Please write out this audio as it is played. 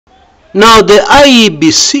Now the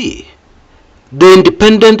IEBC, the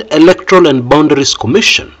Independent Electoral and Boundaries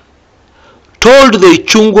Commission, told the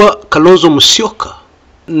Ichung'wah Kalonzo Musyoka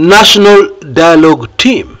National Dialogue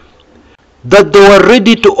Team that they were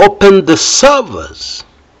ready to open the servers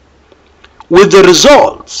with the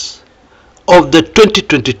results of the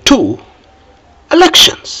 2022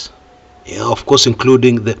 elections. Yeah, of course,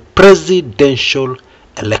 including the presidential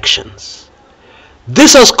elections.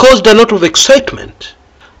 This has caused a lot of excitement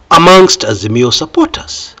amongst Azimio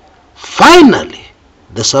supporters. Finally,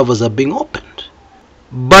 the servers are being opened.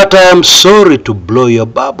 But I am sorry to blow your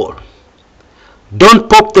bubble. Don't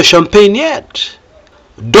pop the champagne yet.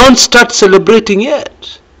 Don't start celebrating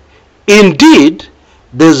yet. Indeed,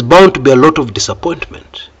 there's bound to be a lot of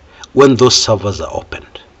disappointment when those servers are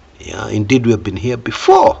opened. Yeah, indeed, we have been here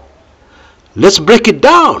before. Let's break it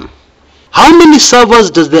down. How many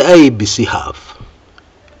servers does the IEBC have?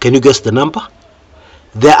 Can you guess the number?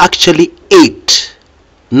 There are actually 8.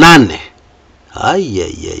 Nane.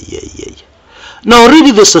 Now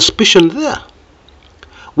already there's suspicion there.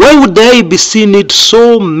 Why would the IEBC need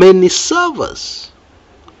so many servers?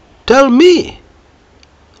 Tell me.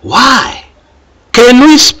 Why? Can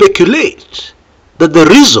we speculate that the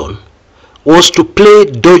reason was to play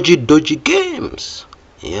dodgy games?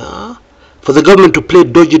 Yeah. For the government to play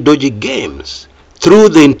dodgy games through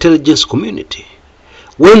the intelligence community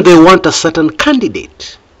when they want a certain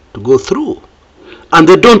candidate to go through and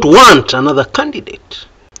they don't want another candidate.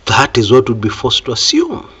 That is what would be forced to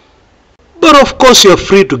assume. But of course you are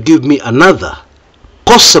free to give me another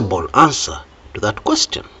possible answer to that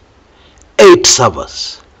question. 8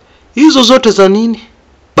 servers. Hizo zote za nini?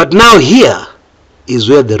 But now here is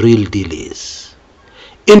where the real deal is.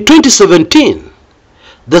 In 2017,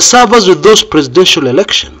 the servers with those presidential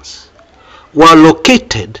elections were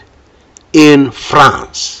located in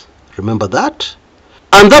France. Remember that?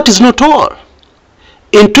 And that is not all.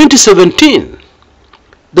 In 2017,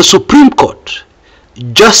 the Supreme Court,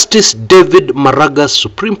 Justice David Maraga's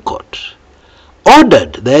Supreme Court,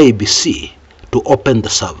 ordered the IEBC to open the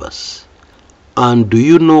servers. And do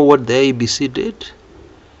you know what the IEBC did?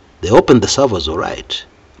 They opened the servers, all right,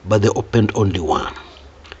 but they opened only one.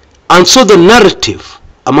 And so the narrative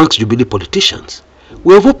amongst Jubilee politicians,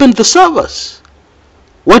 we have opened the servers.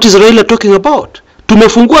 What is Raila talking about?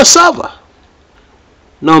 Tumefungua server.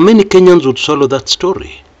 Now many Kenyans would swallow that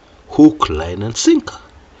story, hook, line and sinker.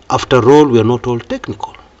 After all, we are not all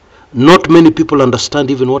technical. Not many people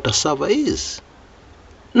understand even what a server is.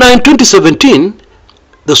 Now in 2017,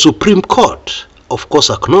 the Supreme Court, of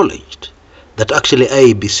course, acknowledged that actually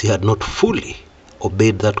IEBC had not fully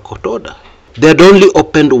obeyed that court order. They had only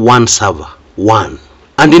opened one server, one.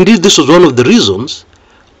 And indeed, this was one of the reasons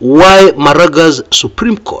why Maraga's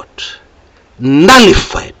Supreme Court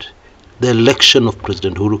nullified the election of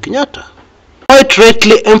President Uhuru Kenyatta, quite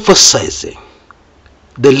rightly emphasizing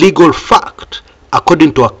the legal fact,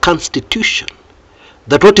 according to our constitution,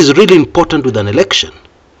 that what is really important with an election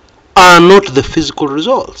are not the physical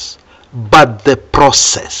results, but the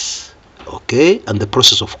process. Okay? And the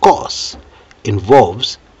process, of course,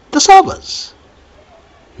 involves the servers.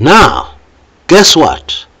 Now, guess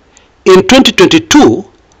what? In 2022,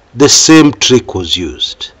 the same trick was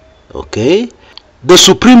used. Okay? The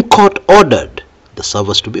Supreme Court ordered the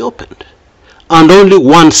servers to be opened. And only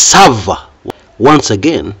one server, once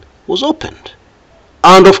again, was opened.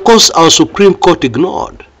 And of course, our Supreme Court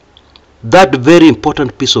ignored that very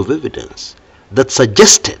important piece of evidence that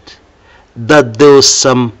suggested that there was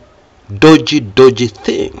some dodgy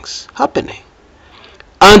things happening.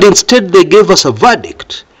 And instead they gave us a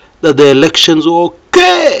verdict that the elections were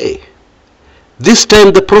okay. This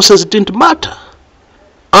time the process didn't matter.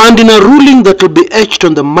 And in a ruling that will be etched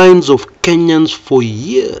on the minds of Kenyans for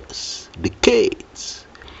years, decades,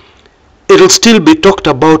 it will still be talked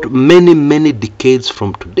about many decades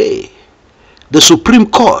from today. The Supreme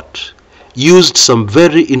Court used some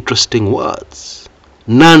very interesting words,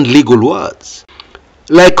 non-legal words,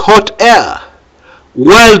 like hot air,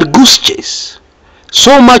 wild goose chase,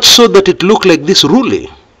 so much so that it looked like this ruling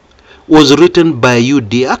was written by a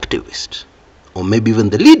UD activist, or maybe even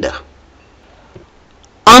the leader.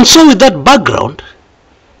 And so with that background,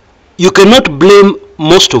 you cannot blame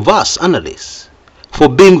most of us analysts for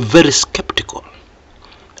being very skeptical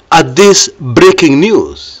at this breaking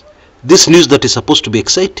news, this news that is supposed to be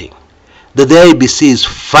exciting, that the IEBC is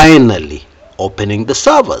finally opening the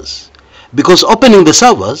servers. Because opening the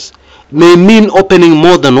servers may mean opening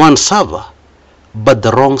more than one server, but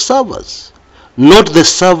the wrong servers, not the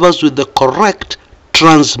servers with the correct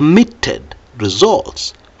transmitted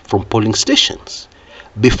results from polling stations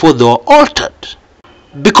before they were altered.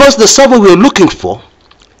 Because the server we are looking for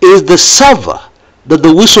is the server that the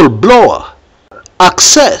whistleblower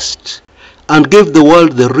accessed and gave the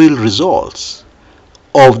world the real results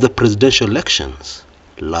of the presidential elections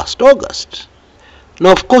last August.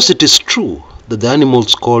 Now, of course, it is true that the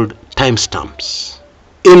animals called timestamps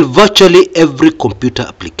in virtually every computer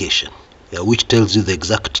application, which tells you the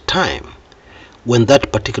exact time when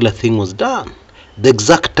that particular thing was done, the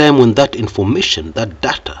exact time when that information, that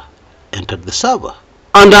data, entered the server.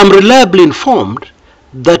 And I'm reliably informed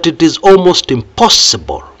that it is almost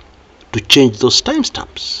impossible to change those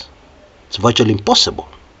timestamps. It's virtually impossible.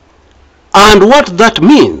 And what that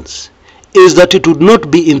means is that it would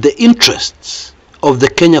not be in the interests of the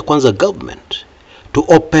Kenya Kwanza government to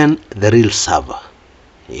open the real server.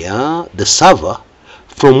 The server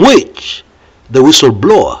from which the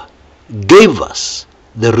whistleblower gave us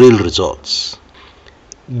the real results,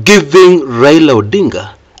 giving Raila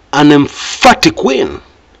Odinga an emphatic win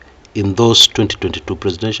in those 2022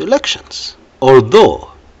 presidential elections.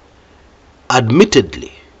 Although,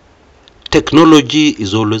 admittedly, technology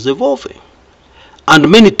is always evolving, and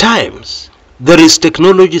many times there is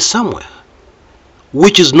technology somewhere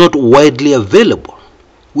which is not widely available,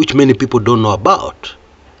 which many people don't know about,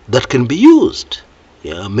 that can be used,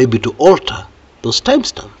 maybe to alter those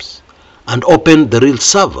timestamps and open the real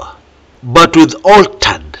server, but with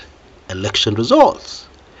altered election results.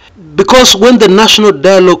 Because when the National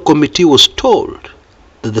Dialogue Committee was told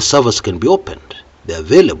that the servers can be opened, they're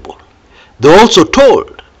available, they were also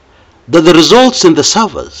told that the results in the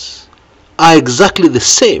servers are exactly the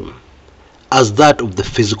same as that of the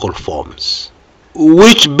physical forms,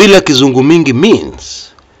 which bila kizungu mingi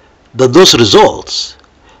means that those results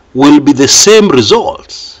will be the same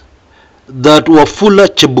results that Wafula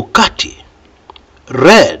Chebukati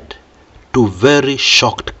read to very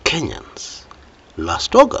shocked Kenyans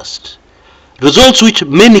last August. Results which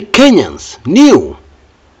many Kenyans knew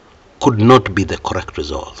could not be the correct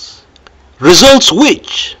results. Results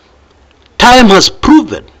which time has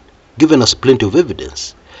proven, given us plenty of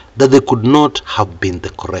evidence, that they could not have been the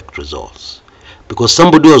correct results. Because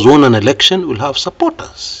somebody who has won an election will have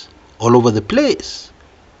supporters all over the place.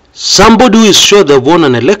 Somebody who is sure they've won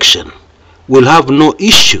an election will have no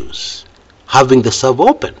issues having the server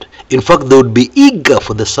opened. In fact, they would be eager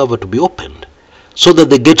for the server to be opened so that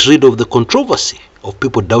they get rid of the controversy of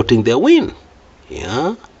people doubting their win.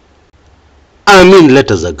 I mean,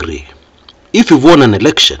 let us agree. If you've won an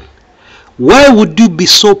election, why would you be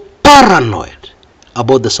so paranoid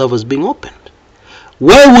about the servers being opened?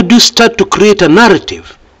 Why would you start to create a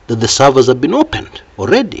narrative that the servers have been opened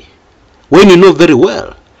already, when you know very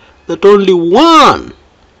well that only 1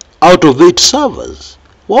 out of 8 servers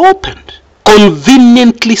were opened?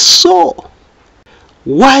 Conveniently so.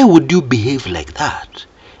 Why would you behave like that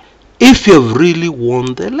if you have really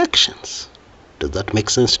won the elections? Does that make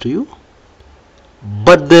sense to you?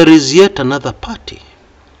 But there is yet another party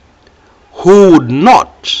who would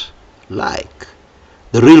not like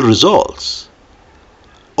the real results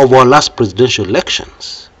of our last presidential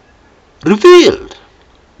elections revealed.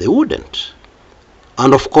 They wouldn't.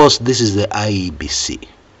 And of course, this is the IEBC.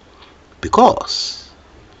 Because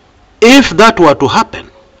if that were to happen,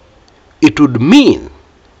 it would mean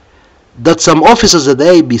that some officers at the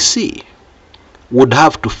IEBC would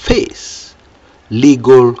have to face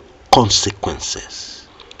legal consequences.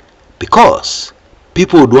 Because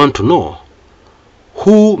people would want to know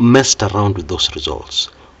who messed around with those results,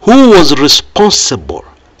 who was responsible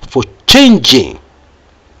for changing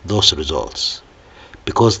those results,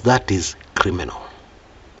 because that is criminal.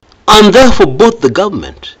 And therefore both the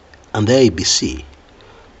government and the IEBC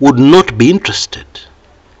would not be interested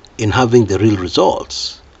in having the real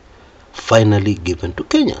results finally given to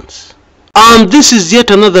Kenyans. And this is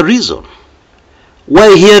yet another reason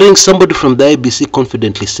why hearing somebody from the IEBC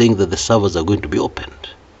confidently saying that the servers are going to be opened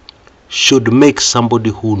should make somebody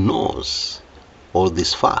who knows all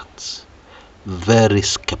these facts very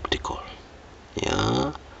skeptical.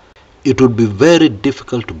 It would be very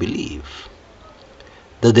difficult to believe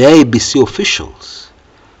that the IEBC officials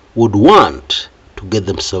would want to get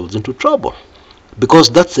themselves into trouble, because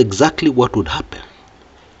that's exactly what would happen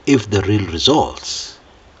if the real results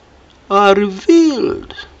are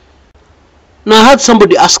revealed. Now, I had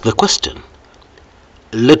somebody ask the question,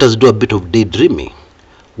 let us do a bit of daydreaming.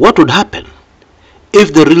 What would happen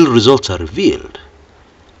if the real results are revealed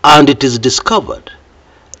and it is discovered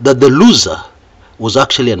that the loser was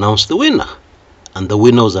actually announced the winner and the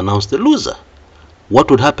winner was announced the loser?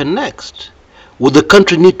 What would happen next? Would the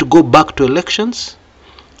country need to go back to elections?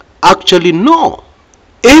 Actually, no.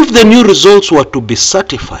 If the new results were to be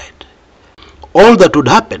certified, all that would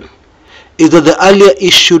happen is that the earlier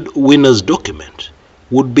issued winner's document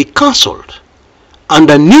would be cancelled and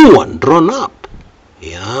a new one drawn up,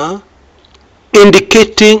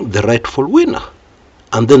 indicating the rightful winner.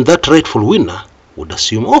 And then that rightful winner would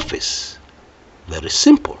assume office. Very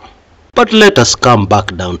simple. But let us come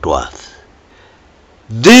back down to earth.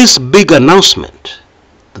 This big announcement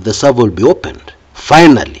that the server will be opened,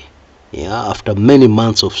 finally, after many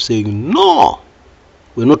months of saying, no,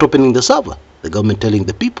 we're not opening the server, the government telling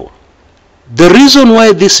the people. The reason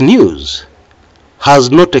why this news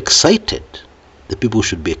has not excited the people who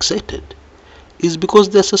should be excited is because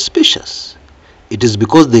they're suspicious. It is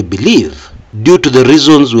because they believe, due to the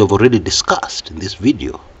reasons we have already discussed in this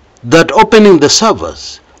video, that opening the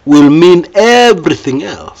servers will mean everything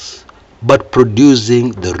else but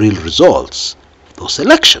producing the real results of those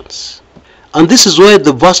elections. And this is why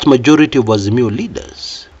the vast majority of Azimio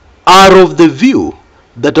leaders are of the view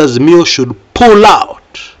that Azimio should pull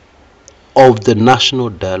out of the national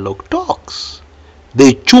dialogue talks,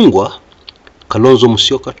 the Ichungwa Kalonzo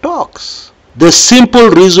Musyoka talks. The simple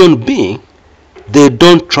reason being, they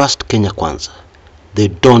don't trust Kenya Kwanza. They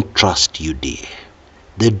don't trust UDA.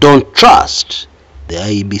 They don't trust the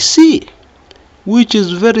IEBC, which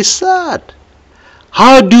is very sad.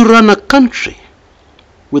 How do you run a country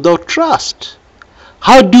without trust?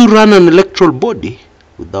 How do you run an electoral body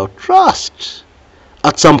without trust?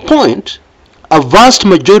 At some point, a vast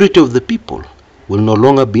majority of the people will no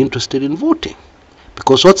longer be interested in voting.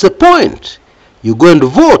 Because what's the point? You go and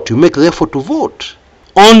vote, you make the effort to vote,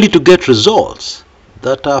 only to get results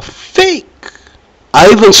that are fake. I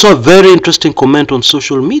even saw a very interesting comment on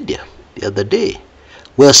social media the other day,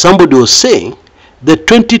 where somebody was saying the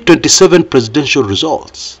 2027 presidential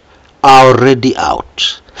results are already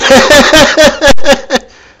out.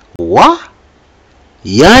 What?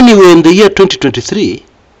 Yani we're in the year 2023,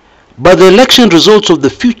 but the election results of the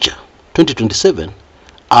future, 2027,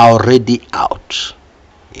 are already out.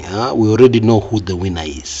 We already know who the winner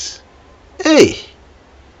is. Hey,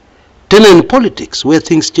 then in politics, where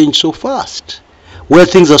things change so fast, where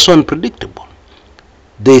things are so unpredictable,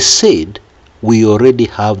 they said we already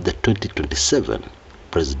have the 2027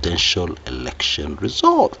 presidential election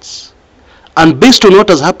results. And based on what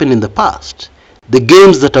has happened in the past, the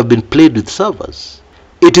games that have been played with servers,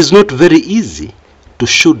 it is not very easy to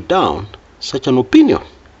shoot down such an opinion.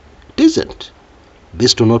 It isn't,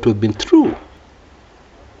 based on what we've been through.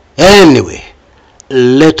 Anyway,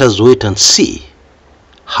 let us wait and see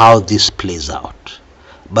how this plays out.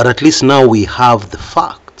 But at least now we have the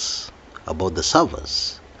facts about the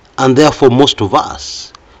servers, and therefore most of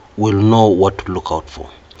us will know what to look out for.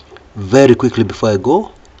 Very quickly before I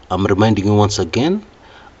go, I'm reminding you once again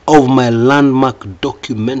of my landmark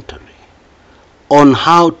documentary on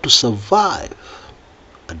how to survive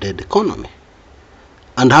a dead economy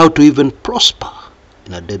and how to even prosper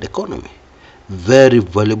in a dead economy. Very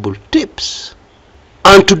valuable tips.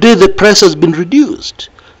 And today the price has been reduced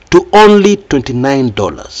to only $29,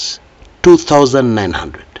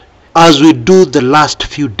 $2,900, as we do the last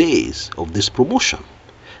few days of this promotion.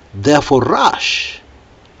 Therefore rush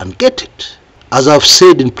and get it. As I've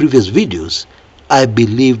said in previous videos, I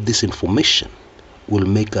believe this information will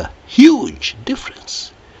make a huge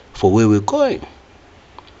difference for where we're going.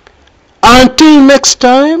 Until next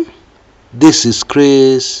time, this is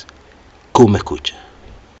Kshs, Kumekucha.